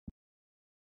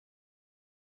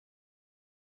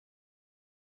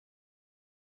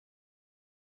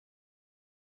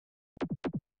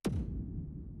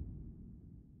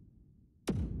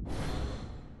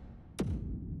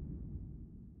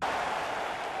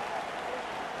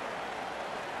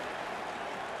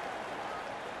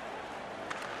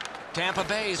Tampa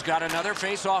Bay's got another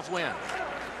face-off win.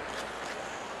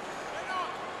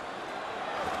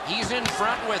 He's in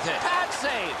front with it. Pad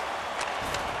save.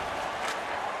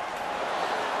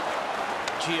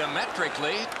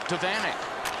 Geometrically to Vanek.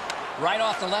 Right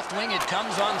off the left wing, it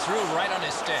comes on through right on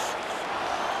his stick.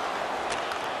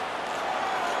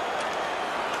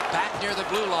 Back near the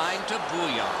blue line to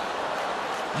Bouillon.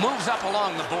 Moves up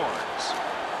along the boards.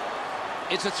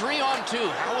 It's a 3-on-2.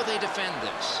 How will they defend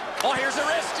this? Oh, here's a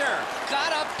wrister.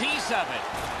 Got a piece of it.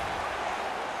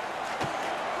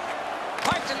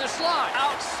 Parked in the slot.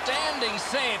 Outstanding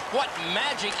save. What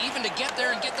magic even to get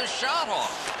there and get the shot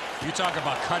off. You talk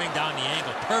about cutting down the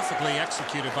angle. Perfectly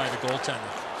executed by the goaltender.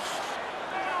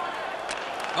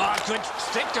 Oh, good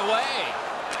sticked away.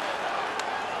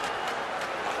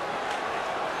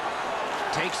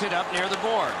 Takes it up near the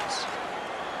boards.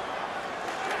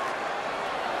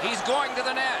 He's going to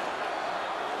the net.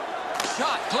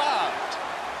 Shot gloved.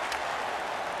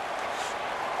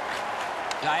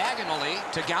 Diagonally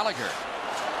to Gallagher.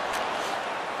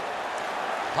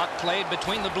 Puck played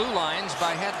between the blue lines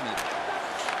by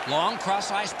Hedman. Long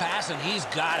cross-ice pass, and he's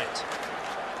got it.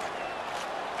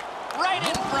 Right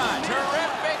in front.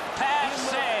 Terrific pass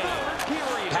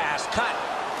save. Pass cut.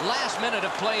 Last minute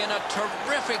of play in a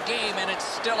terrific game, and it's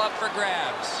still up for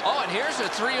grabs. Oh, and here's a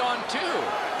 3-on-2.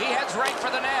 He heads right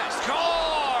for the net.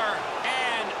 Score!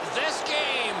 And this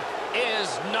game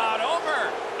is not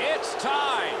over. It's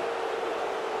time.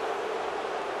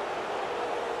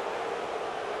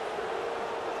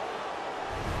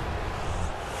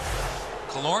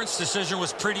 Killorn's decision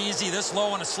was pretty easy this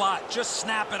low in a slot. Just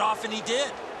snap it off, and he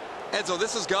did. Enzo,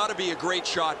 this has got to be a great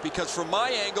shot because from my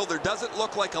angle, there doesn't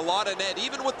look like a lot of net.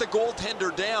 Even with the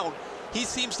goaltender down, he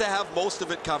seems to have most of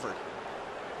it covered.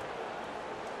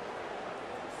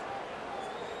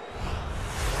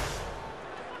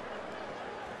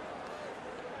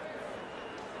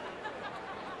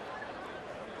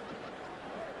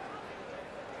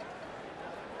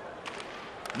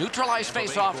 Neutralize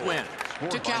face-off win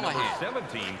to Callahan.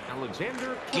 17,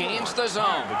 Alexander Gains the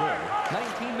zone.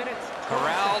 19 minutes.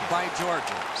 Corralled by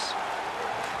Georges.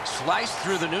 Sliced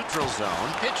through the neutral zone.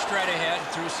 Pitched right ahead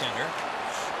through center.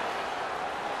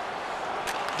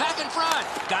 Back in front.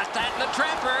 Got that in the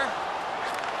trapper.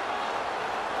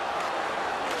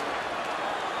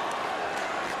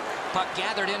 Puck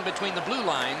gathered in between the blue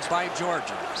lines by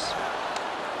Georges.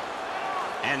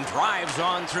 And drives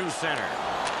on through center.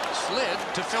 Slid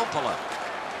to Filppula.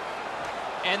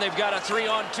 And they've got a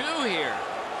 3-on-2 here.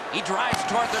 He drives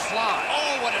toward the slot.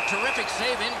 Oh, what a terrific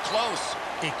save in close.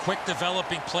 A quick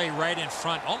developing play right in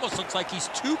front. Almost looks like he's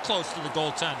too close to the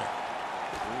goaltender.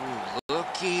 Ooh,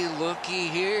 looky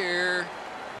here.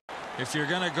 If you're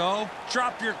going to go,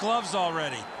 drop your gloves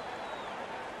already.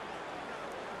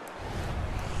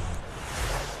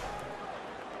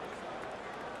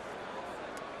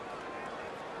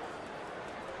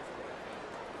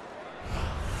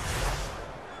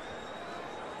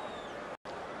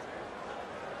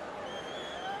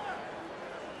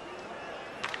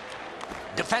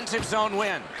 Defensive zone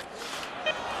win.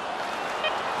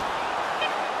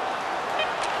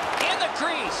 In the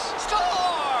crease. Score!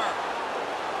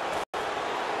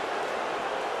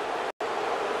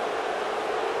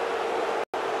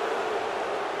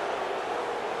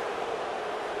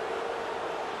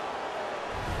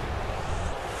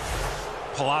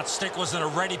 Palat's stick was in a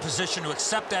ready position to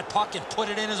accept that puck and put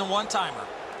it in as a one-timer.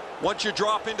 Once you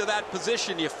drop into that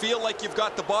position, you feel like you've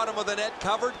got the bottom of the net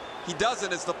covered. He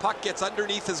doesn't as the puck gets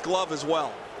underneath his glove as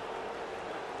well.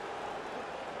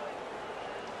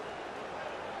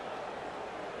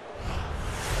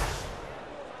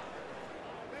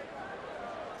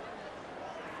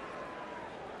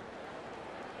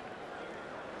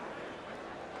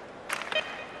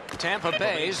 Tampa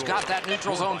Bay's got that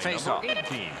neutral zone faceoff.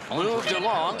 Moved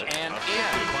along and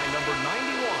in.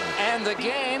 And the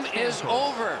game is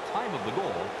over.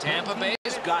 Tampa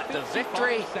Bay's got the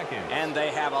victory, and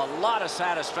they have a lot of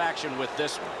satisfaction with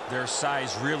this one. Their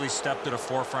size really stepped to the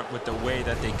forefront with the way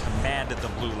that they commanded the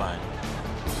blue line.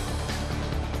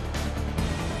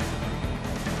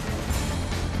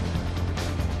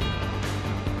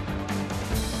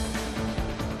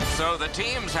 So the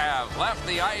teams have left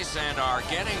the ice and are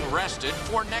getting rested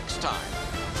for next time.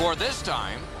 For this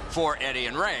time, for Eddie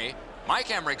and Ray,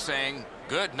 Mike Emmerich saying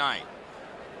good night.